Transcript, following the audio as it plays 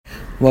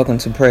Welcome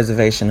to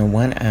Preservation of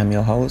One. I'm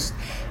your host,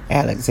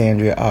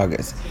 Alexandria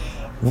August.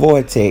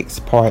 Votex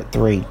Part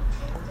 3.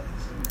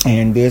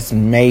 And this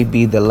may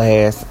be the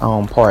last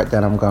part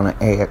that I'm going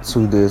to add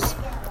to the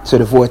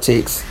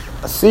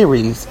Votex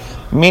series,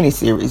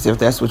 mini-series, if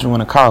that's what you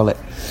want to call it.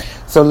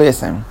 So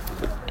listen,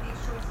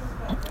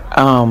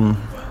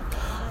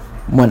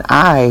 when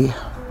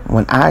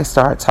I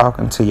start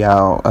talking to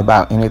y'all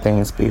about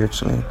anything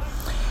spiritually,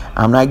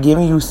 I'm not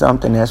giving you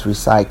something that's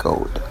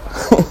recycled.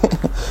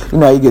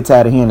 You get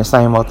tired of hearing the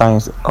same old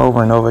things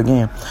over and over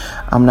again.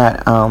 I'm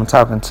not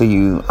talking to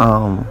you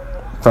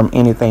from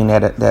anything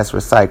that's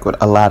recycled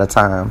a lot of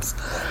times.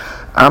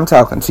 I'm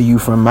talking to you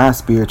from my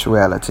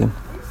spirituality.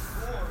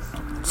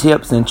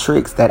 Tips and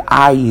tricks that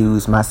I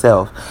use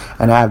myself,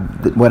 and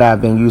what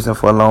I've been using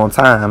for a long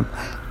time,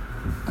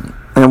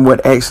 and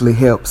what actually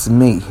helps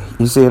me.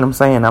 You see what I'm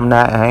saying?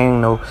 I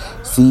ain't no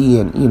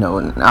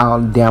and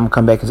all damn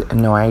come back and say,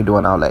 no, I ain't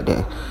doing all that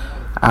day.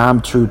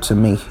 I'm true to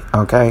me,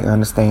 okay?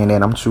 Understand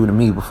that I'm true to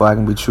me before I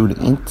can be true to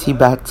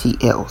anybody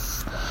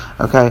else,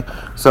 okay?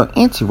 So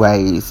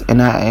anyways,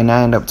 and I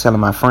end up telling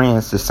my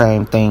friends the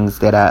same things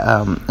that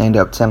I end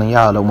up telling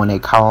y'all that when they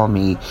call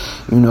me,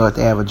 if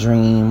they have a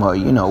dream or,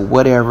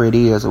 whatever it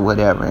is or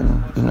whatever,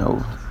 and,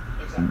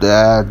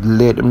 I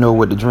let them know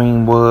what the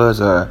dream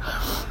was or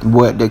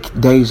what the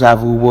deja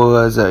vu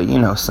was or,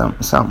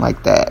 something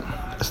like that,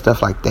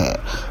 stuff like that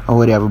or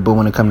whatever. But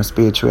when it comes to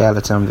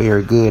spirituality, I'm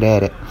very good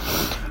at it.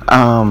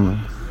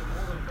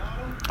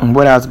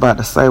 What I was about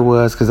to say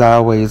was, because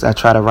I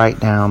try to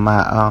write down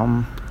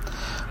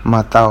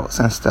my thoughts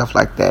and stuff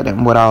like that,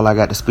 and what all I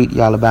got to speak to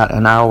y'all about,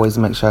 and I always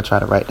make sure I try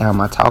to write down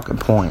my talking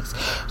points.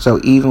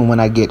 So even when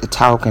I get to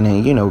talking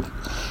and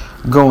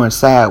going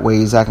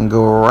sideways, I can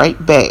go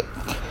right back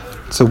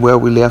to where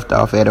we left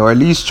off at, or at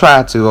least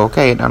try to.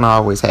 Okay, it don't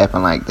always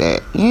happen like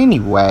that.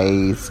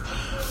 Anyways,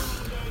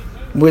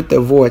 with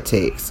the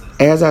vortex,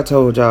 as I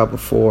told y'all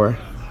before,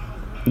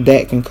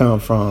 that can come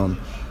from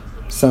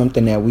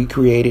something that we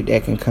created,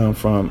 that can come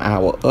from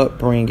our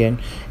upbringing,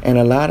 and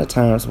a lot of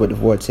times with the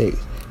vortex,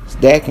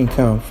 that can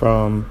come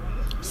from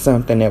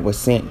something that was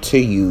sent to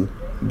you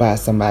by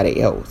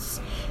somebody else.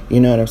 You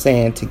know what I'm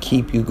saying? To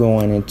keep you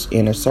going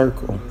in a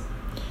circle.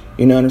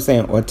 You know what I'm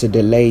saying? Or to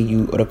delay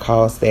you or to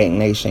cause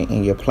stagnation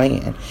in your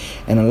plan.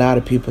 And a lot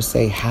of people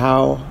say,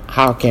 how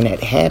can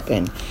that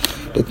happen?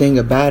 The thing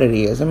about it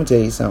is, let me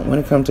tell you something. When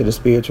it comes to the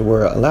spiritual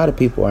world, a lot of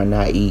people are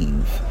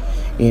naive.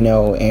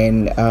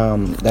 And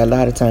a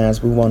lot of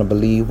times we want to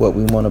believe what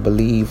we want to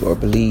believe or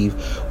believe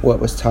what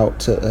was taught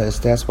to us.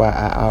 That's why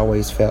I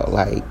always felt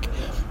like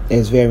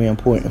it's very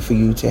important for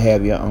you to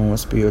have your own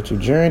spiritual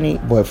journey,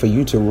 but for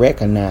you to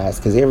recognize,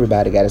 because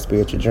everybody got a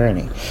spiritual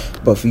journey,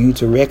 but for you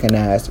to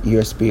recognize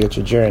your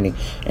spiritual journey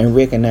and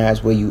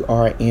recognize where you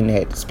are in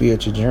that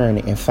spiritual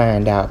journey and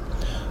find out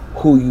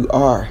who you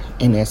are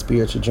in that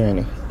spiritual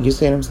journey. You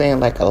see what I'm saying?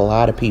 Like, a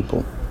lot of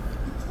people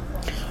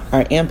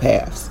are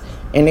empaths.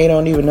 And they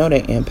don't even know they're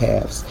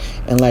empaths.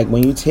 And like,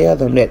 when you tell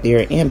them that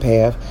they're an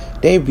empath,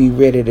 they be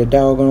ready to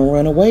doggone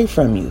run away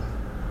from you.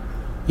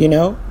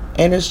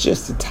 And it's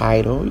just a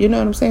title. You know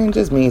what I'm saying? It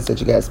just means that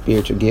you got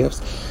spiritual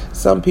gifts.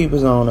 Some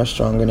people's own are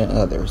stronger than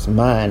others.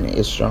 Mine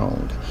is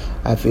strong.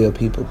 I feel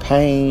people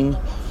pain.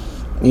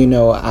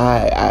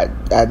 I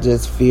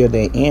just feel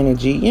their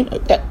energy.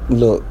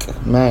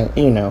 Look, mine,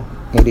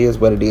 it is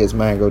what it is.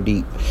 Mine go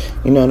deep.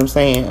 You know what I'm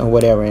saying? Or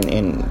whatever.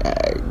 And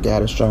I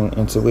got a strong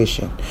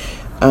intuition.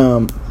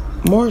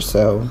 More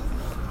so,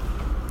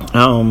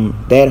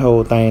 that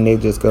whole thing,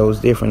 it just goes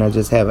different. I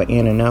just have an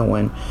inner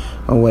knowing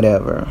or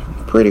whatever.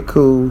 Pretty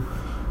cool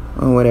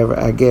or whatever,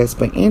 I guess.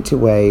 But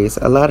anyways,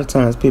 a lot of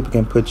times people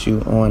can put you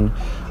on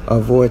a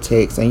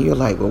vortex and you're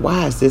like, well,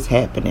 why is this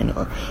happening?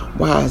 Or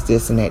why is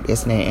this and that,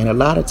 this and that? And a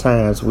lot of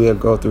times we'll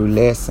go through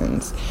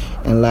lessons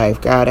in life.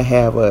 God to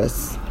have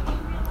us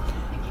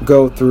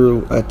go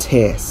through a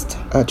test,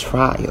 a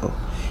trial.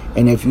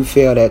 And if you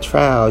fail that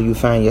trial, you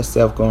find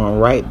yourself going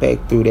right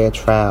back through that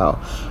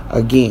trial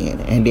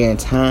again. And then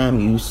time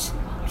you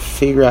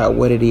figure out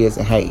what it is.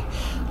 And hey,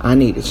 I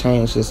need to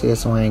change this here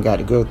so I ain't got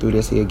to go through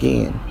this here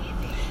again.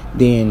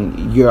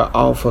 Then you're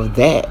off of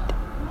that,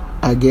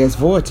 I guess,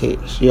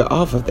 vortex. You're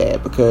off of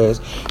that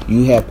because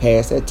you have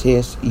passed that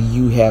test.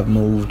 You have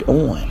moved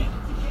on,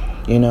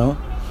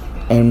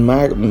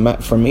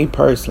 And for me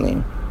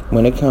personally,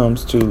 when it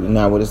comes to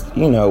now with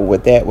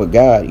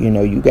God,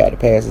 you got to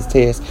pass this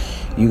test.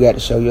 You got to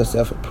show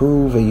yourself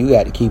approved, and you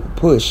got to keep it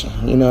pushing.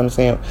 You know what I'm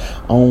saying?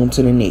 On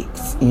to the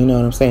next. You know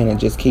what I'm saying? And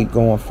just keep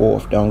going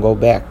forth. Don't go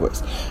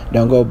backwards.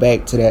 Don't go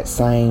back to that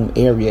same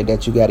area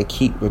that you got to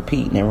keep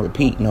repeating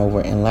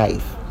over in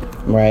life,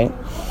 right?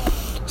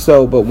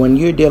 So, but when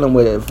you're dealing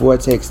with a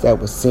vortex that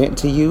was sent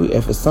to you,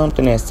 if it's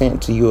something that's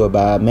sent to you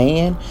by a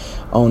man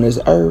on this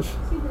earth,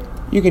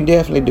 you can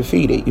definitely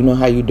defeat it. You know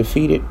how you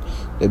defeat it?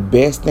 The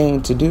best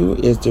thing to do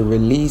is to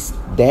release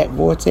that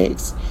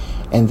vortex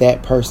and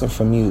that person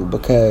from you,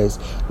 because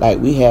like,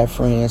 we have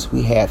friends,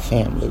 we have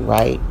family,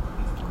 right?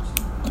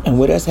 And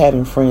with us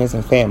having friends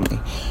and family,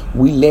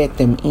 we let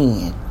them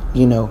in.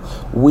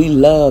 We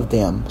love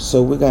them,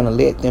 so we're going to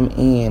let them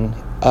in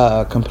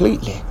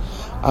completely.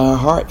 Our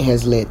heart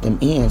has let them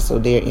in, so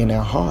they're in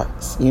our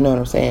hearts. You know what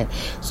I'm saying?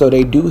 So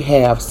they do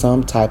have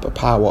some type of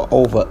power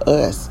over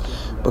us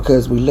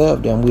because we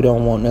love them. We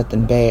don't want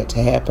nothing bad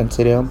to happen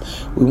to them.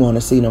 We want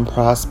to see them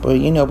prosper.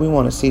 We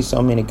want to see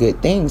so many good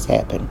things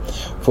happen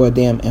for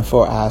them and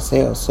for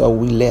ourselves. So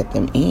we let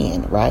them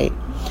in, right?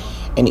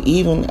 And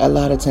even a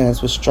lot of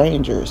times with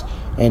strangers,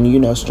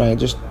 and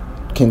strangers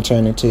can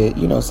turn into,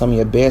 some of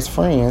your best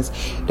friends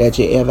that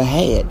you ever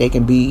had. They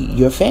can be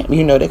your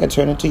family, they can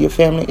turn into your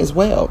family as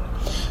well,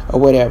 or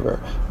whatever.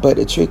 But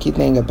the tricky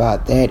thing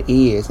about that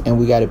is, and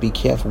we got to be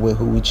careful with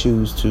who we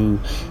choose to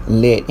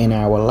let in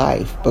our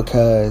life,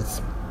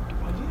 because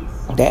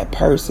that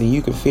person,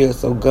 you can feel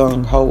so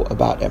gung-ho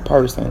about that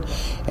person,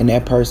 and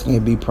that person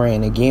can be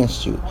praying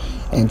against you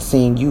and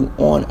seeing you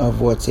on a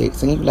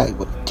vortex, and you're like,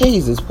 well,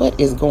 Jesus, what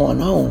is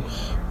going on?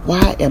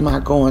 Why am I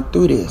going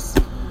through this?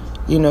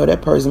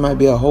 That person might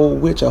be a whole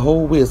witch, a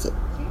whole wizard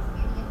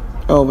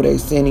over there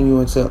sending you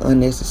into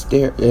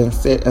unnecessary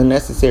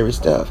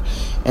stuff.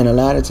 And a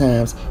lot of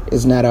times,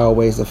 it's not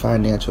always a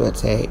financial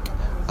attack.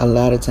 A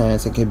lot of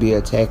times, it could be an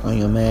attack on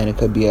your mind. It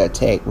could be an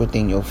attack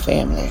within your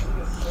family.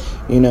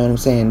 You know what I'm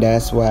saying?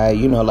 That's why,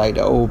 like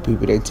the old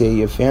people, they tell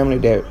your family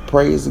that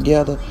prays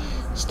together,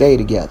 stay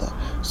together.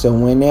 So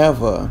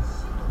whenever,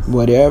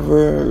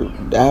 whatever,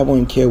 I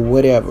wouldn't care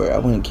whatever. I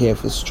wouldn't care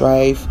if it's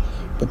strife,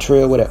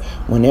 betrayal, whatever.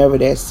 Whenever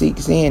that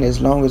seeks in,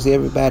 as long as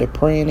everybody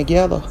praying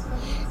together,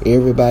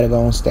 everybody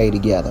gonna stay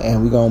together,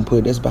 and we're gonna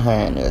put this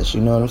behind us.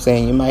 You know what I'm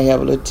saying? You might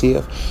have a little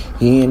tiff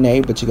here and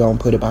there, but you're gonna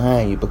put it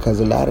behind you, because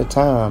a lot of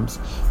times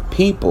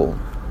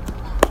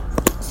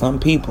some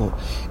people,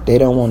 they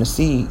don't want to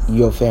see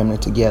your family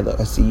together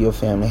or see your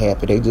family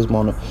happy. They just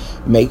want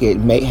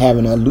to have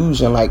an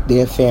illusion like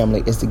their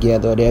family is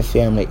together, or their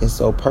family is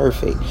so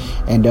perfect,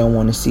 and don't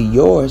want to see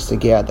yours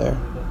together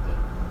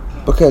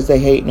because they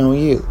hating on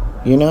you.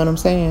 You know what I'm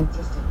saying?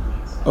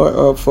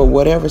 Or for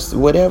whatever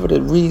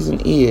the reason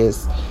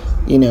is,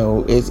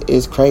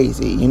 it's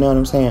crazy. You know what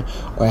I'm saying?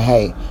 Or,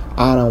 hey,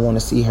 I don't want to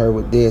see her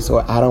with this,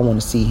 or I don't want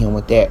to see him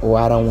with that, or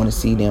I don't want to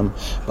see them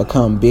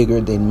become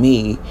bigger than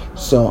me,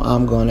 so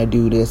I'm going to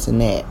do this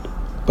and that.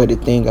 But the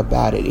thing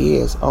about it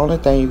is, the only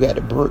thing you got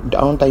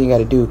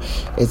to do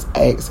is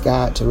ask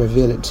God to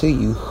reveal it to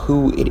you,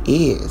 who it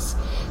is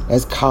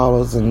that's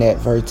causing that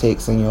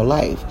vertex in your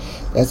life,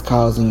 that's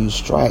causing you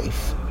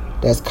strife,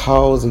 that's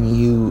causing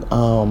you,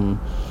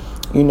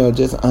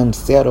 just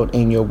unsettled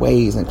in your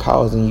ways, and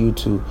causing you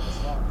to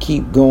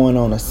keep going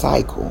on a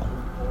cycle.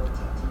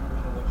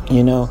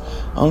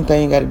 Only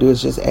thing you got to do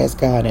is just ask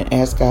God, and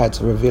ask God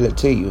to reveal it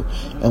to you.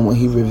 And when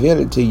He reveal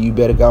it to you, you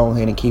better go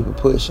ahead and keep it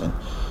pushing,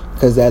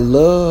 because that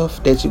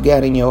love that you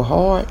got in your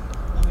heart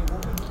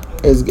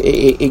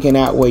it can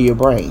outweigh your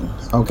brain.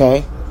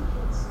 Okay,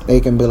 they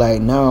can be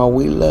like, no,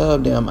 we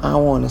love them, I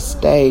want to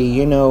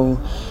stay.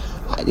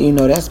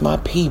 That's my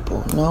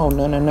people. No.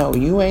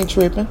 You ain't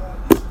tripping.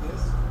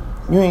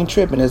 You ain't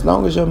tripping. As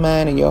long as your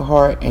mind and your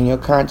heart and your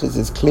conscience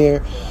is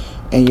clear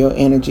and your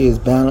energy is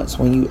balanced,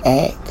 when you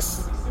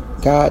ask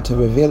God to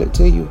reveal it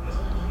to you,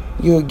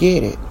 you'll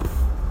get it.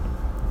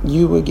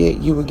 You will get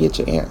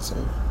your answer.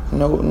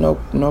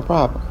 No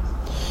problem.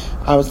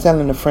 I was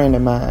telling a friend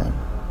of mine,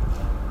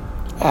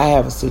 I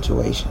have a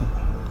situation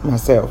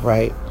myself,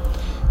 right?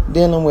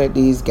 Dealing with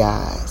these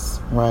guys,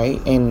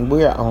 right? And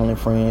we're only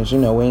friends. We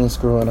ain't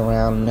screwing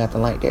around or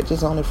nothing like that.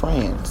 Just only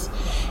friends.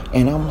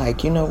 And I'm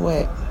like, you know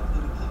what?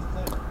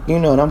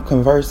 And I'm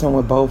conversing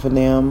with both of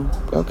them.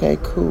 Okay,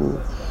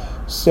 cool.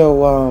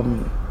 So,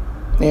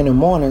 in the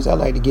mornings, I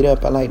like to get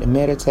up. I like to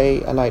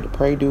meditate. I like to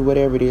pray, do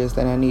whatever it is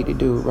that I need to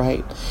do,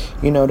 right?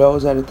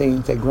 Those are the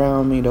things that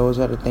ground me. Those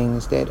are the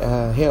things that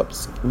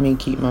helps me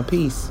keep my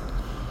peace.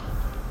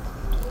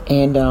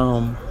 And,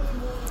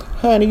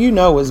 honey,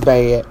 it's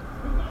bad.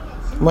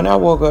 When I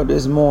woke up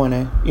this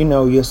morning,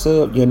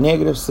 your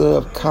negative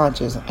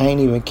subconscious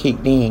ain't even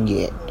kicked in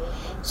yet.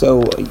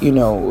 So,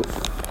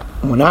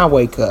 when I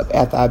wake up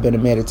after I've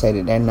been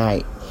meditated that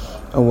night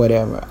or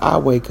whatever, I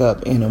wake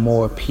up in a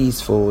more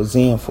peaceful,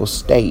 zenful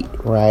state,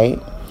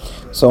 right?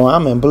 So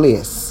I'm in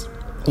bliss,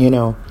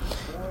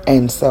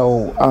 And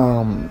so,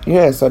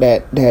 so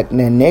that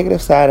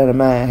negative side of the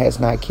mind has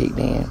not kicked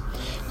in.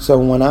 So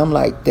when I'm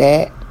like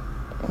that,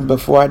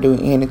 before I do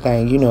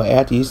anything,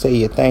 after you say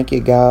you thank you,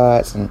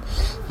 God, and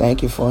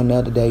thank you for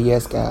another day.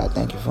 Yes, God,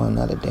 thank you for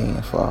another day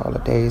and for all the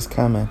days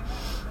coming,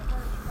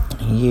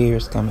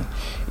 years coming.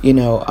 After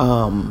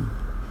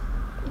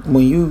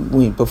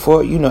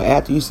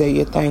you say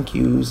your thank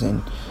yous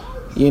and,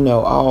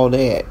 all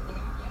that,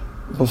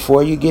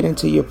 before you get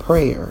into your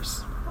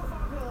prayers,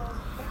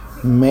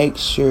 make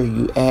sure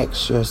you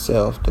ask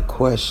yourself the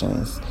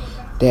questions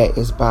that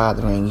is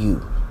bothering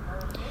you.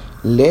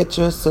 Let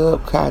your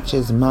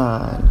subconscious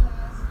mind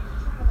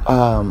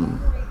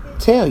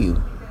tell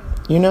you.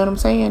 You know what I'm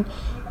saying?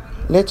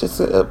 Let your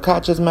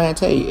subconscious mind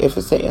tell you. If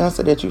it's an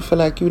answer that you feel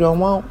like you don't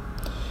want,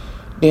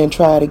 then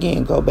try it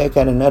again. Go back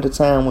at another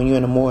time when you're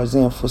in a more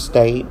zenful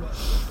state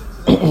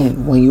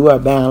when you are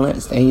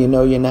balanced and you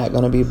know you're not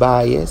going to be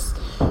biased,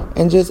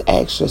 and just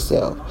ask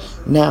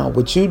yourself. Now,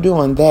 with you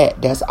doing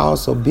that, that's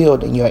also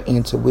building your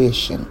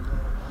intuition.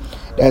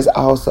 That's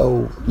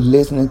also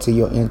listening to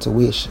your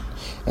intuition.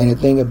 And the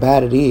thing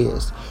about it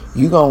is,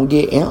 you're going to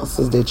get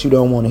answers that you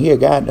don't want to hear.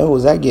 God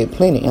knows I get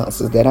plenty of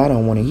answers that I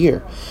don't want to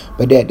hear.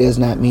 But that does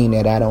not mean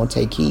that I don't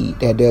take heed.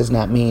 That does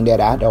not mean that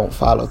I don't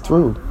follow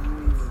through.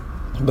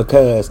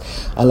 Because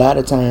a lot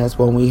of times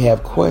when we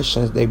have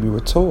questions, they be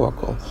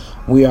rhetorical.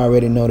 We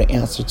already know the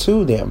answer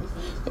to them.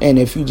 And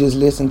if you just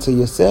listen to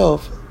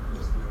yourself,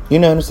 you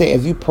know what I'm saying?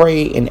 If you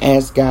pray and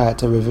ask God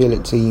to reveal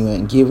it to you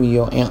and give you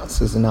your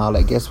answers and all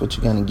that, guess what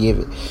you're going to give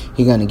it?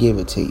 He's going to give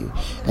it to you.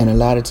 And a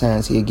lot of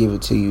times he'll give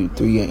it to you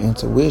through your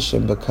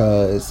intuition,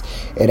 because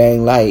it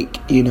ain't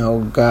like,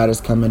 God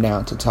is coming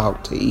down to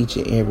talk to each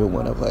and every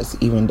one of us,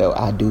 even though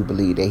I do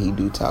believe that he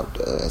do talk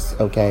to us,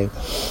 okay?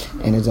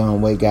 In his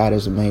own way, God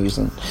is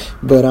amazing.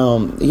 But,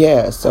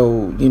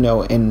 so,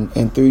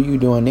 and through you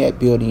doing that,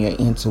 building your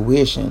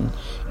intuition,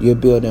 you're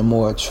building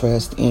more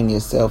trust in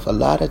yourself. A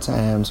lot of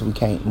times we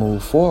can't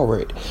move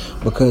forward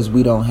because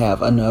we don't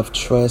have enough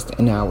trust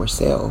in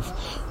ourselves.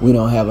 We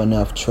don't have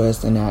enough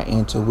trust in our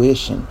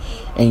intuition.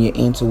 And your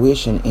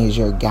intuition is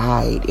your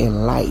guide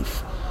in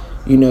life.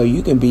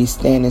 You can be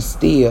standing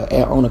still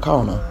on a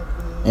corner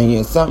and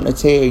there's something to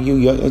tell you,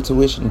 your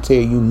intuition to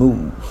tell you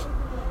move.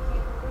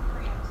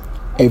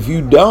 If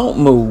you don't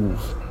move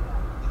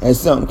and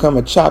something come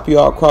and chop you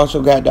all across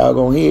your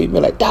doggone head, you be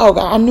like, dog,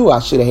 I knew I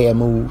should have had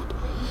moved.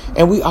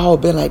 And we all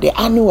been like that.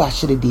 I knew I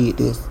should have did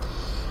this.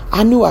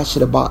 I knew I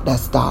should have bought that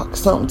stock.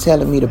 Something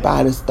telling me to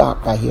buy this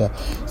stock right here.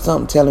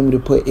 Something telling me to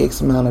put X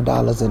amount of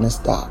dollars in the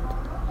stock.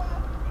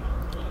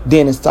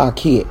 Then the stock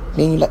hit.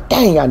 Then you're like,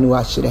 dang, I knew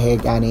I should have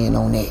had got in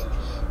on that.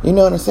 You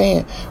know what I'm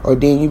saying? Or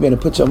then you better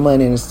put your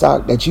money in the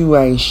stock that you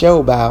ain't sure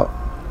about.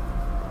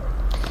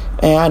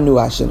 And I knew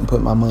I shouldn't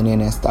put my money in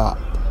that stock.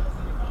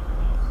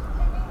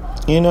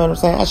 You know what I'm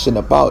saying? I shouldn't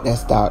have bought that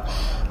stock.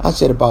 I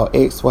should have bought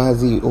X, Y,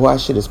 Z, or I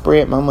should have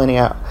spread my money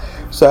out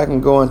so I can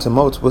go into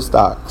multiple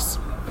stocks.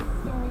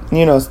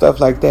 Stuff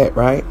like that,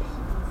 right?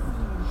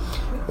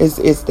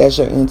 That's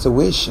your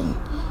intuition.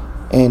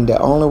 And the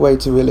only way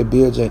to really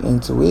build your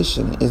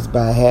intuition is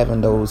by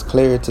having those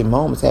clarity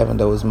moments, having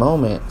those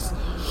moments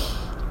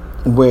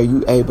where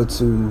you're able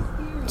to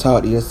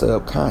talk to your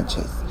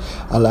subconscious.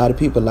 A lot of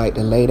people like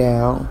to lay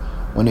down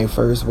when they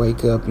first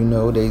wake up. They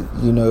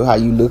how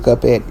you look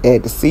up at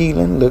the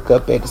ceiling, look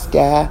up at the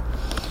sky.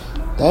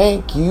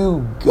 Thank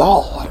you,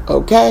 God,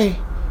 okay?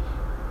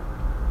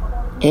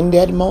 In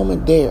that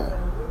moment there,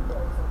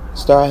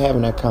 start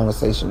having that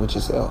conversation with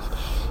yourself.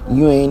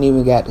 You ain't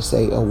even got to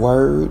say a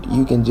word.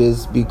 You can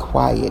just be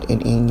quiet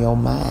and in your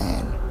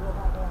mind.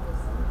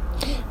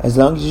 As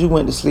long as you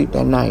went to sleep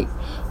that night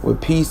with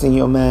peace in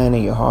your mind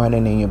and your heart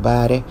and in your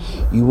body,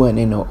 you wasn't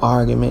in no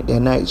argument that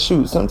night.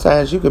 Shoot,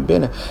 sometimes you could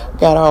have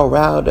got all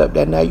riled up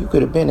that night. You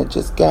could have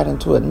just got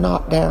into a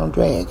knockdown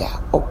drag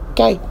out,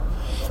 okay?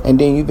 And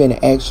then you've been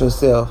to ask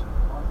yourself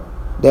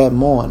that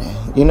morning,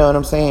 you know what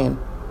I'm saying?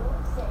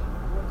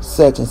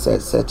 Such and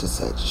such, such and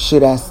such.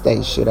 Should I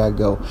stay? Should I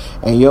go?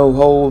 And your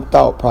whole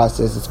thought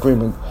process is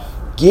screaming,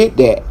 get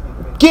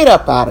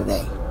up out of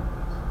there.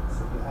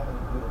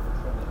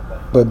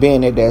 But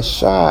being that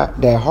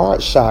that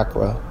heart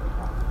chakra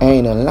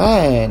ain't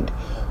aligned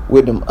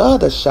with them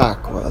other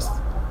chakras,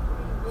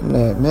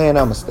 man,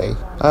 I'ma stay.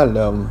 I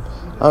love them.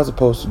 I'm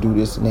supposed to do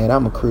this and that.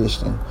 I'm a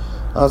Christian.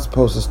 I'm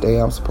supposed to stay.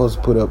 I'm supposed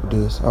to put up with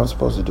this. I'm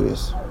supposed to do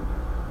this.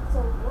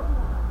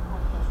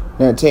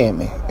 Now tell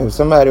me, if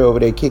somebody over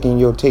there kicking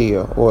your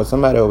tail or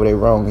somebody over there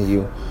wronging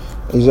you,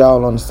 is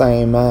y'all on the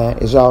same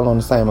mind? Is y'all on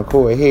the same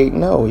accord? Heck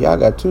no, y'all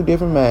got two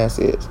different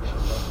mindsets,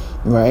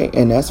 right?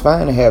 And that's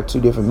fine to have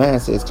two different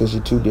mindsets because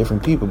you're two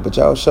different people, but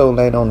y'all sure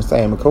ain't on the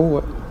same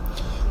accord.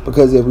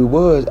 Because if we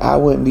was, I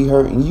wouldn't be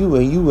hurting you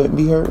and you wouldn't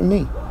be hurting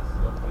me.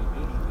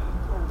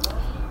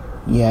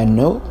 Yeah,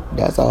 no,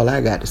 that's all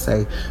I got to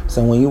say.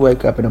 So when you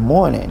wake up in the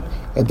morning,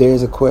 if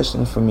there's a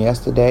question from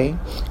yesterday,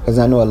 because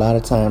I know a lot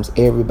of times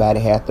everybody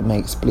has to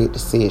make split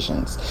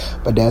decisions,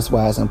 but that's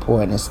why it's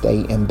important to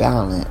stay in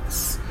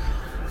balance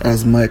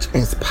as much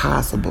as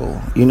possible.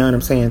 You know what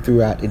I'm saying?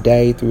 Throughout the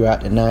day,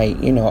 throughout the night,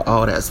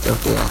 all that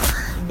stuff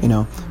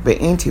there,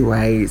 But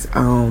anyways,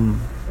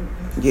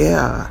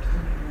 yeah.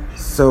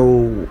 So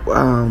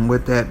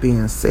with that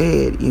being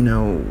said,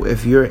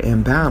 if you're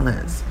in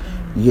balance,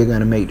 you're going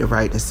to make the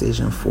right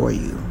decision for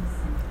you.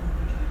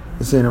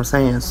 You see what I'm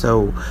saying?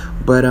 So,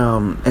 but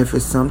if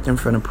it's something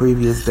from the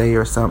previous day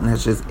or something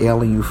that's just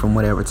ailing you from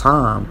whatever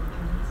time,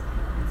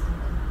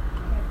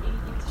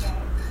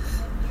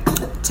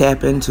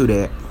 tap into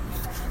that.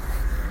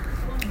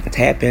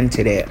 Tap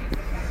into that.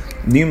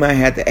 You might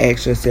have to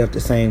ask yourself the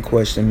same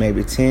question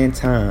maybe 10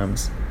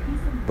 times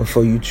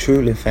before you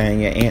truly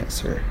find your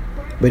answer.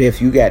 But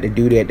if you got to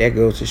do that, that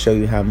goes to show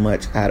you how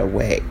much out of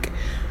whack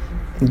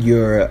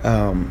your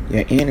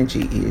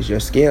energy is.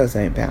 Your scales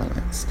ain't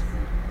balanced.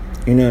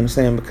 You know what I'm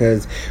saying?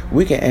 Because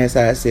we can ask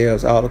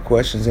ourselves all the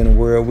questions in the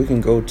world. We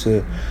can go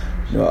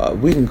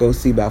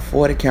see about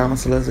 40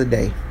 counselors a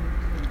day.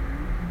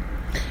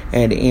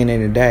 at the end of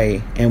the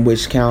day, and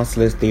which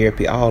counselors,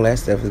 therapy, all that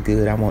stuff is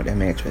good. I want that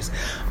mattress.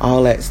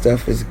 All that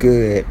stuff is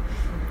good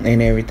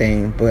and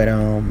everything, but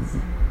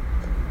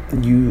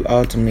you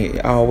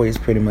ultimately always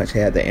pretty much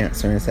have the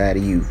answer inside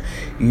of you.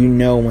 You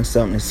know when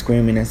something is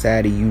screaming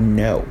inside of you.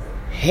 No,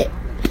 Hell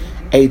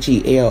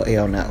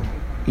no.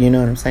 You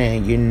know what I'm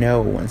saying? You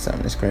know when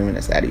something is screaming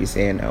inside of you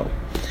saying no.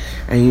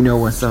 And you know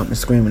when something is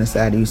screaming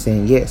inside of you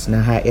saying yes.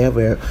 Now,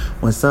 however,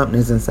 when something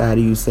is inside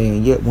of you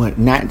saying yes,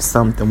 not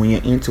something, when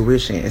your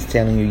intuition is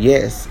telling you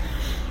yes,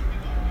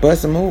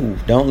 bust a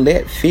move. Don't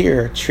let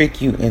fear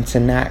trick you into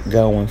not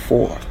going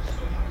forth.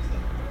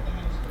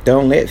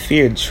 Don't let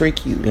fear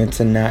trick you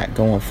into not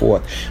going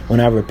forth. When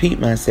I repeat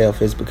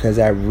myself, it's because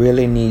I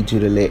really need you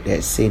to let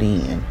that sit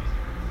in.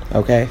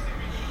 Okay?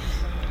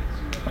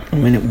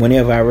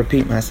 Whenever I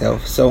repeat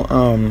myself. So,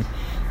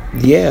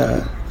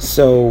 yeah.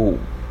 So,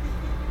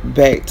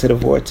 back to the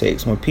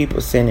vortex. When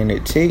people sending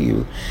it to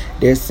you,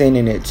 they're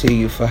sending it to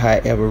you for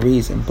however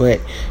reason.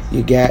 But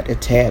you got to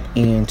tap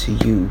into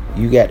you.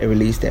 You got to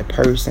release that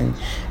person.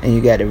 And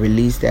you got to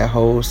release that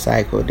whole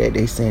cycle that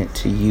they sent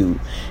to you.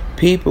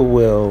 People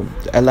will,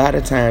 a lot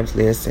of times,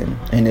 listen,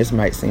 and this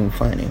might seem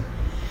funny.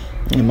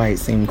 It might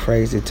seem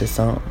crazy to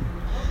some.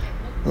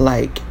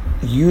 Like,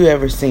 you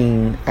ever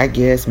seen, I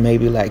guess,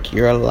 maybe like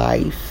your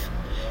life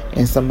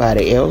and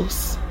somebody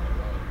else?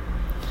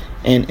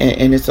 And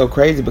it's so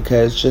crazy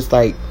because just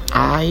like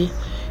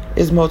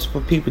it's multiple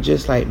people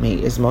just like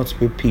me. It's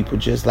multiple people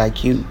just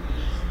like you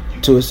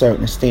to a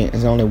certain extent.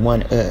 There's only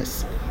one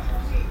us.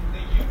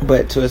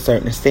 But to a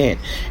certain extent.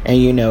 And,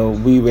 you know,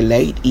 we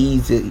relate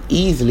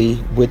easily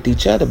with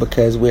each other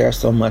because we are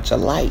so much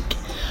alike.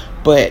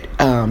 But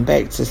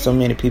back to so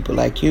many people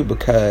like you,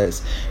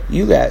 because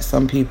you got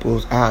some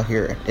people out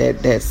here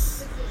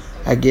that's,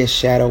 I guess,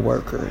 shadow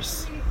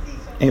workers,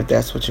 if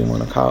that's what you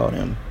want to call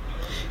them.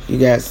 You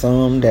got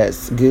some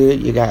that's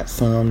good. You got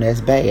some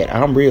that's bad.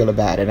 I'm real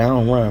about it. I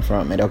don't run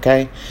from it,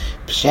 okay?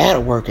 Shadow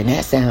working,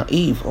 that sound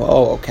evil.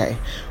 Oh, okay.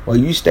 Well,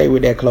 you stay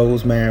with that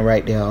closed mind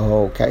right there.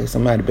 Oh, okay.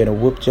 Somebody better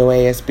whoop your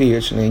ass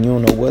spiritually and you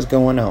don't know what's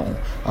going on.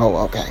 Oh,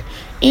 okay.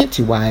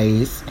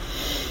 Anyways,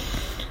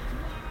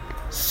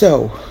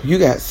 so you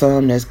got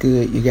some that's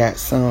good. You got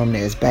some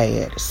that's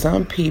bad.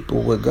 Some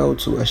people would go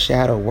to a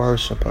shadow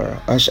worshiper,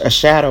 a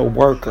shadow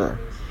worker,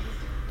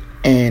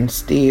 and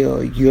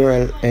steal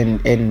your,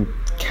 and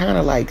kind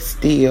of like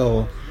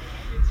steal,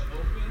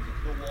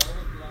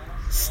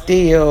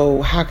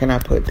 how can I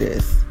put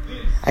this?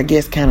 I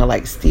guess kind of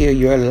like steal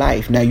your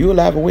life. Now, you're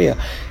alive and well.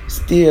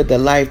 Steal the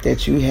life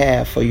that you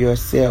have for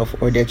yourself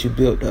or that you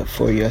built up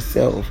for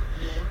yourself.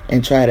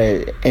 And try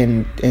to,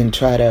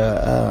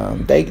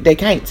 they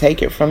can't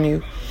take it from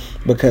you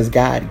because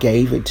God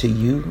gave it to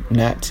you,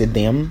 not to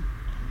them.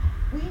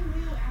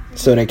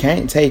 So they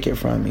can't take it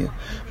from you.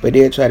 But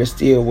they'll try to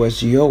steal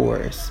what's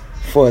yours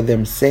for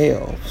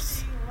themselves.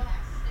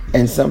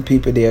 And some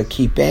people, they'll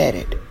keep at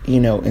it, you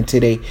know, until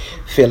they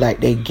feel like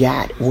they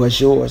got what's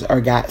yours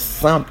or got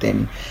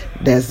something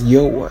that's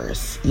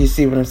yours. You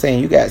see what I'm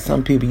saying? You got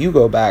some people, you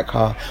go buy a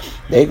car,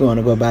 they're going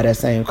to go buy that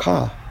same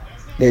car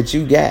that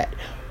you got.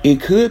 It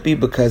could be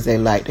because they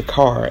like the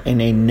car and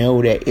they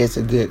know that it's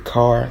a good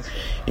car.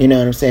 You know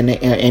what I'm saying?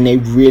 And they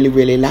really,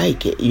 really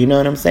like it. You know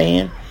what I'm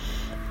saying?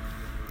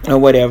 Or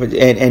whatever.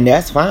 And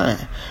that's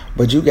fine.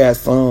 But you got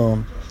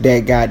some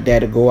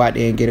that'll go out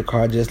there and get a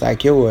car just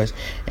like yours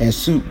and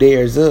suit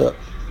theirs up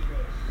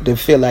to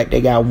feel like they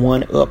got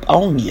one up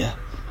on you.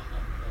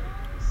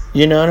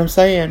 You know what I'm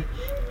saying?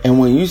 And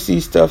when you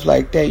see stuff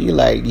like that, you're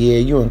like, yeah,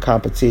 you're in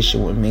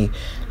competition with me.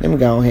 Let me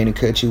go ahead and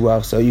cut you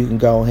off so you can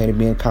go ahead and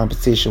be in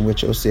competition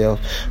with yourself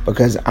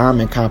because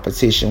I'm in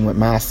competition with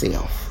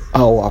myself.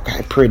 Oh,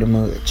 okay, pretty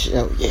much.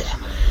 Oh, yeah.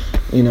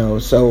 You know,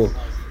 so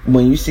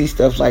when you see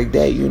stuff like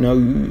that, you know,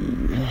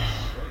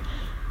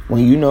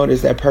 when you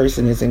notice that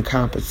person is in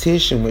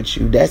competition with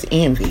you, that's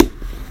envy.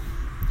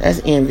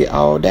 That's envy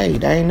all day.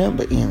 That ain't nothing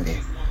but envy.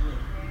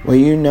 When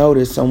you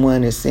notice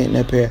someone is sitting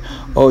up here,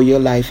 oh, your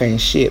life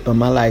ain't shit, but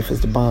my life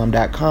is the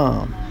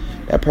bomb.com.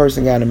 That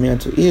person got a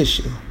mental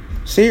issue.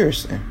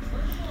 Seriously.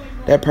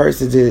 That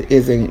person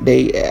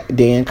they're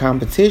in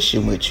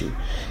competition with you.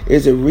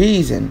 There's a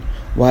reason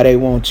why they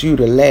want you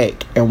to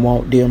lack and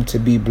want them to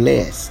be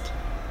blessed.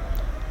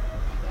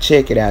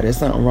 Check it out. There's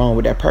something wrong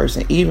with that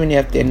person. Even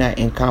if they're not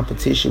in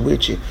competition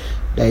with you,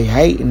 they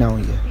hating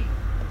on you.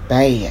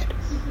 Bad.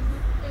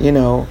 You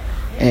know,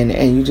 and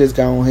you just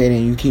go ahead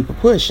and you keep it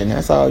pushing.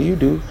 That's all you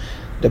do.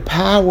 The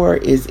power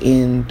is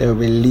in the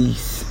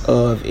release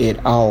of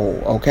it all,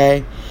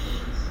 okay?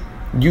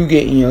 You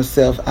getting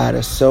yourself out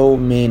of so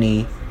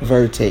many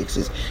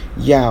vertexes.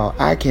 Y'all,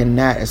 I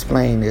cannot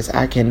explain this.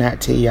 I cannot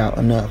tell y'all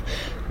enough.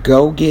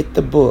 Go get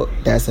the book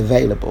that's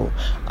available.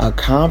 A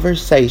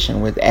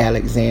Conversation with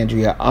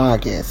Alexandria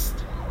August.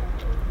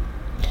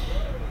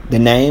 The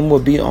name will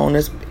be on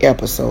this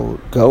episode.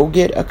 Go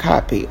get a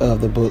copy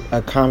of the book,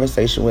 A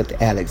Conversation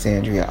with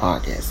Alexandria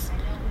August.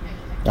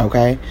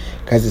 Okay,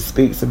 because it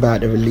speaks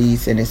about the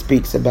release, and it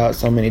speaks about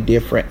so many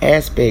different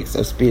aspects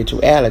of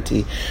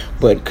spirituality,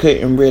 but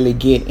couldn't really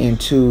get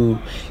into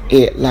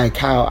it like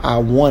how I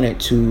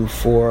wanted to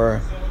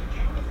for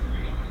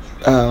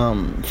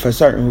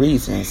certain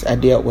reasons. I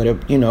dealt with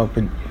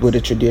with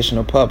a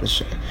traditional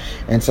publisher,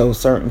 and so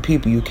certain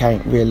people you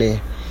can't really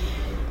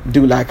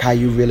do like how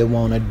you really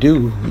want to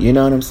do, you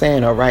know what I'm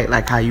saying, or write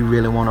like how you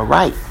really want to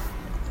write,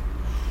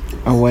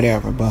 or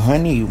whatever. But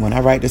honey, when I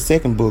write the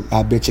second book,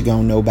 I bet you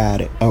gonna know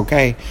about it,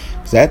 okay?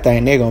 Cause that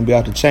thing, they're gonna be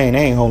off the chain.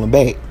 They ain't holding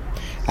back.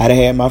 I'd have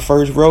had my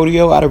first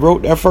rodeo. I'd have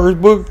wrote that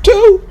first book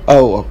too.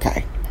 Oh,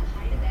 okay.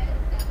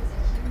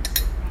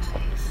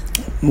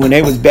 When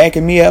they was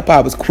backing me up,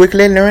 I was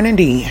quickly learning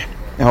then.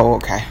 Oh,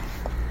 okay.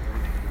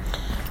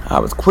 I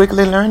was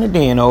quickly learning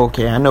then. Oh,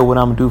 okay, I know what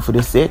I'm gonna do for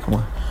this second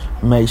one.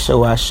 Make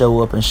sure I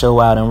show up and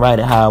show out and write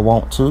it how I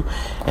want to.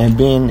 And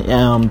being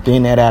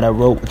that I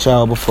wrote with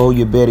y'all before,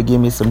 you better give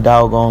me some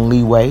doggone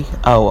leeway.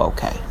 Oh,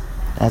 okay.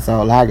 That's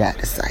all I got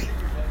to say.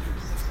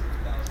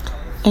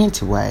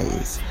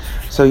 Anyways,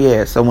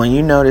 so when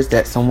you notice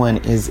that someone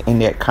is in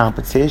that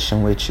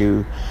competition with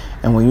you,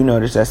 and when you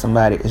notice that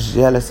somebody is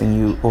jealous in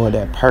you, or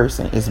that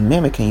person is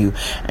mimicking you,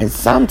 and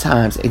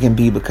sometimes it can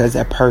be because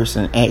that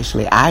person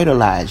actually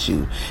idolizes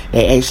you,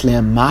 they actually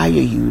admire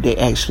you, they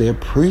actually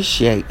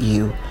appreciate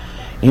you.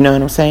 You know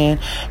what I'm saying?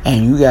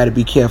 And you got to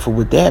be careful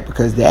with that,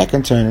 because that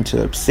can turn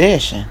into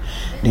obsession.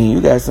 Then you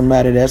got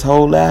somebody that's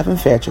whole life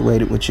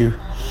infatuated with you.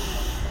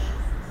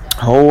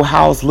 Whole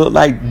house look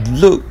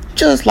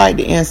just like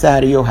the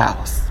inside of your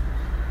house.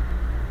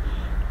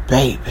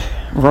 Baby,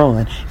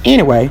 run.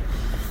 Anyway,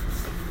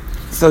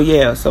 so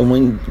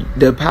when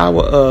the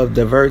power of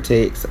the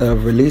vertex,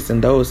 of releasing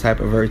those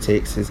type of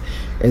vertexes,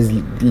 is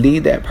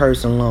leave that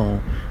person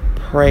alone.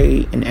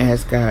 Pray and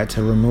ask God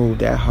to remove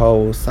that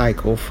whole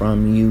cycle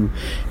from you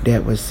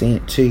that was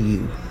sent to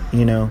you,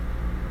 in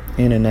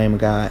the name of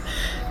God.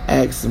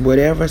 Ask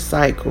whatever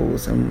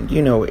cycles and,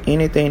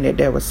 anything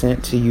that was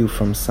sent to you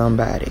from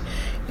somebody,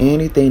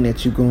 anything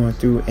that you're going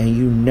through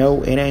and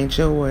it ain't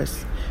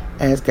yours,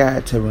 ask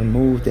God to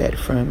remove that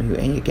from you.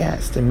 And you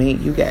got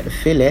to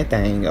feel that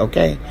thing,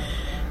 okay?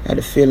 Got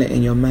to feel it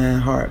in your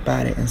mind, heart,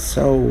 body, and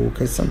soul,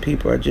 because some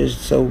people are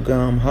just so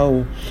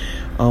gum-ho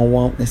on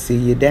wanting to see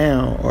you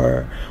down,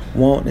 or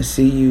want to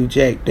see you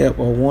jacked up,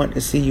 or want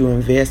to see you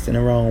invest in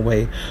the wrong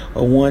way,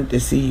 or want to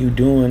see you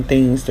doing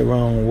things the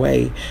wrong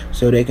way,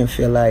 so they can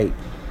feel like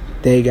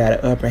they got an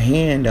upper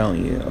hand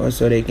on you, or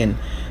so they can,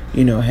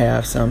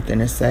 have something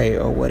to say,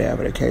 or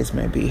whatever the case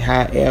may be.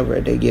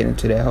 However they get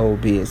into that whole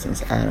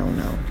business, I don't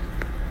know.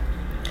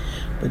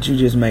 But you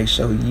just make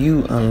sure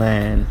you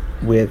align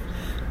with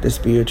the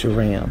spiritual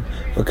realm,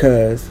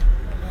 because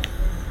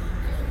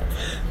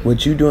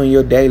what you do in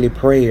your daily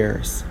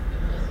prayers,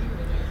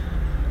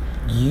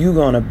 you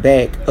gonna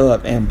back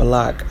up and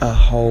block a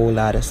whole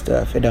lot of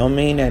stuff. It don't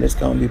mean that it's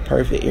gonna be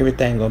perfect,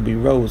 everything gonna be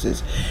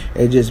roses.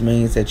 It just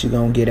means that you're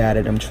gonna get out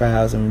of them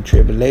trials and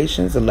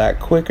tribulations a lot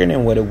quicker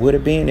than what it would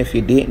have been if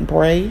you didn't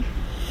pray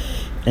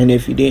and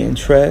if you didn't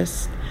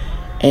trust.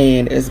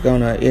 And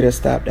it'll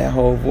stop that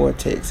whole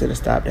vortex, it'll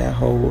stop that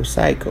whole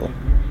cycle.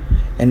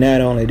 And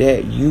not only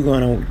that, you're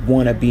gonna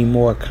want to be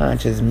more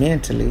conscious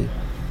mentally,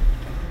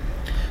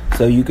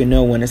 so you can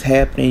know when it's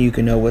happening, you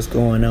can know what's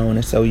going on,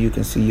 and so you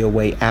can see your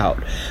way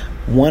out.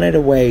 One of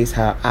the ways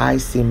how I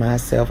see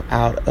myself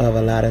out of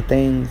a lot of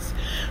things,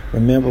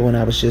 remember when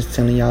I was just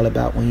telling y'all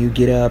about when you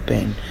get up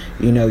and,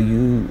 I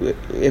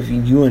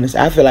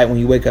feel like when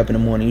you wake up in the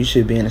morning, you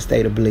should be in a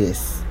state of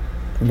bliss,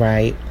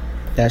 right?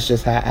 That's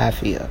just how I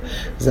feel.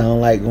 Because I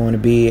don't like going to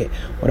bed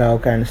with all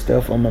kind of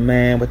stuff on my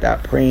mind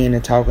without praying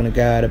and talking to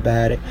God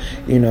about it.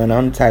 And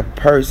I'm the type of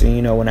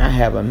person, when I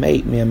have a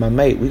mate, me and my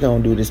mate, we're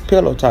going to do this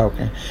pillow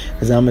talking.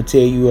 Because I'm going to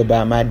tell you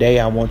about my day.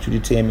 I want you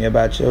to tell me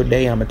about your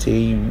day. I'm going to tell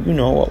you,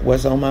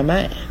 what's on my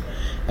mind.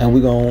 And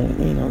we're going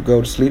to, go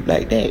to sleep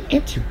like that.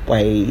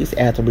 Anyways,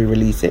 after we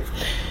release it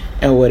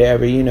and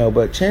whatever,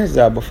 But chances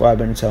are, before I've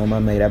been told my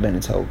mate, I've been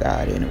told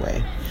God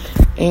anyway.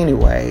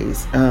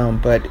 Anyways,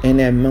 but in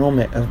that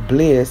moment of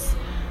bliss,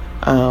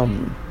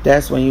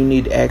 that's when you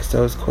need to ask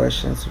those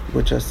questions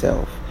with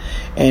yourself.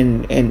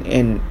 And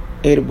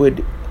it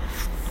would,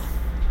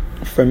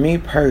 for me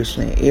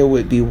personally, it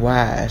would be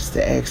wise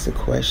to ask the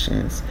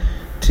questions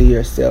to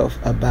yourself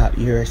about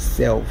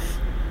yourself.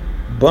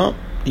 Bump,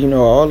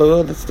 all the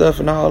other stuff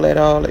and all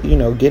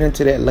that, get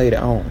into that later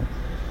on.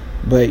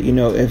 But,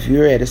 if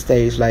you're at a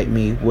stage like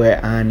me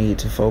where I need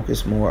to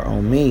focus more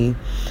on me,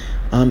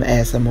 I'm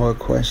asking more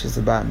questions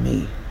about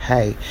me.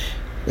 Hey,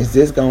 is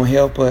this going to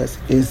help us?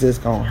 Is this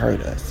going to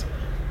hurt us?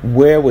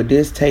 Where would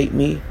this take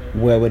me?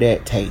 Where would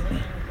that take me?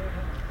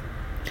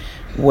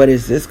 What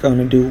is this going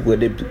to do?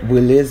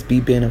 Will this be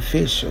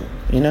beneficial?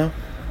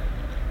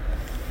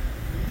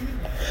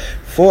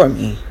 For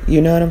me.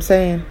 You know what I'm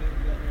saying?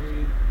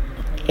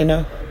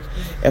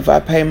 If I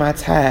pay my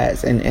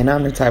tithes, and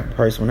I'm the type of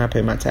person, when I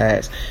pay my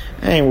tithes,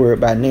 I ain't worried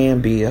about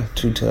nan bill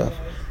too tough.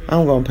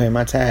 I'm going to pay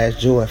my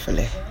tithes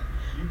joyfully.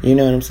 You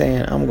know what I'm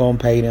saying? I'm going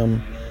to pay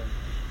them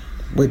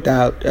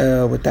without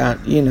oh,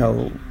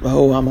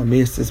 I'm gonna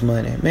miss this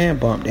money. Man,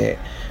 bump that.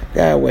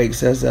 God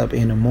wakes us up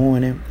in the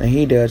morning, and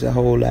He does a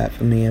whole lot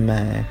for me and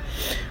mine.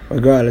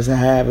 Regardless of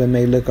how it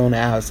may look on the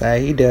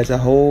outside, He does a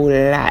whole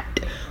lot,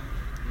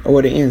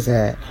 or the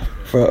inside,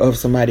 of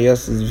somebody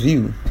else's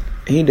view.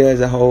 He does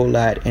a whole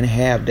lot and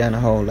have done a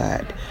whole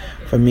lot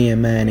for me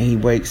and mine. And He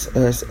wakes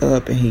us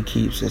up and He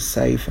keeps us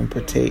safe and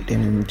protected,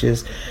 and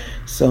just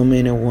so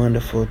many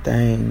wonderful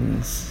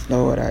things.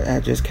 Lord,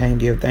 I just can't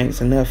give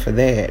thanks enough for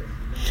that.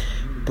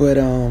 But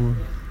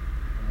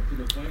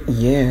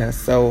yeah,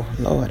 so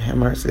Lord have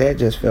mercy, that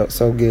just felt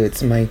so good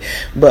to me.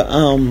 But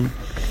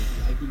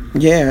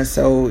yeah,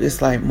 so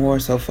it's like more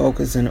so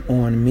focusing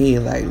on me,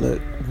 like,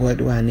 look, what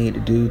do I need to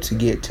do to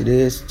get to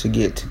this, to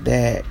get to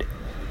that,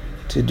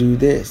 to do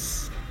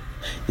this?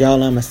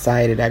 Y'all, I'm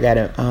excited. I got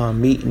a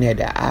meeting at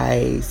the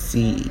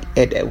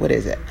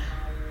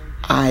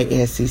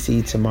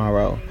ISCC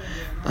tomorrow.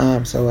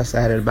 I'm so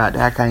excited about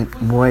that. I can't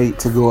wait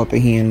to go up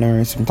in here and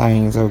learn some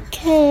things,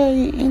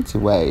 okay, into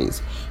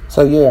ways.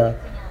 So yeah,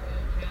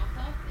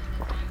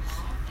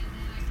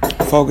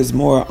 focus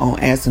more on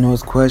asking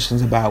those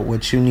questions about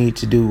what you need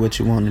to do, what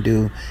you want to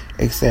do,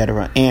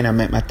 etc. And I'm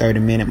at my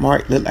 30-minute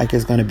mark. Look like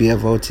it's going to be a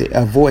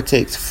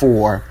Votex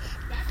 4.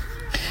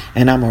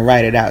 And I'm going to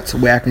write it out to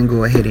where I can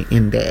go ahead and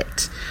end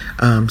that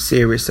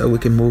series so we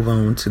can move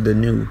on to the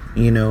new,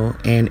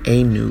 and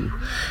a new.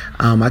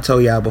 I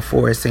told y'all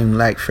before, it seemed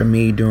like for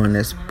me during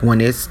this, when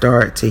it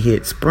started to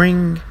hit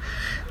spring,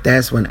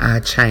 that's when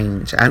I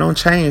change. I don't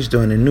change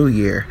during the new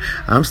year.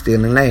 I'm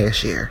still in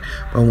last year.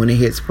 But when it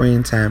hits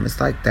springtime, it's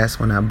like that's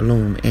when I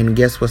bloom. And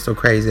guess what's so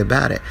crazy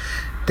about it?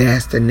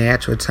 That's the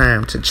natural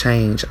time to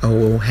change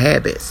old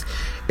habits,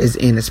 is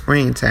in the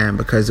springtime,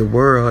 because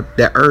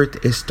the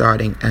earth is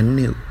starting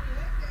anew.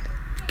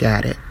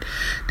 Got it.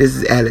 This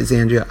is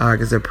Alexandria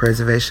August of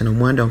Preservation of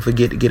One. Don't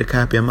forget to get a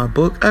copy of my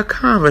book, A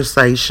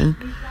Conversation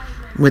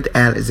with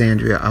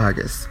Alexandria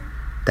August.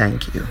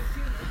 Thank you.